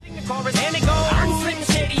chorus, and it goes. I'm Slim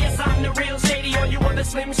Shady, yes, I'm the real Shady. All you other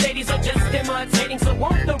Slim Shadys are just imitating. So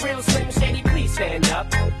won't the real Slim Shady please stand up?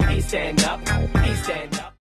 Please stand up. Please stand up.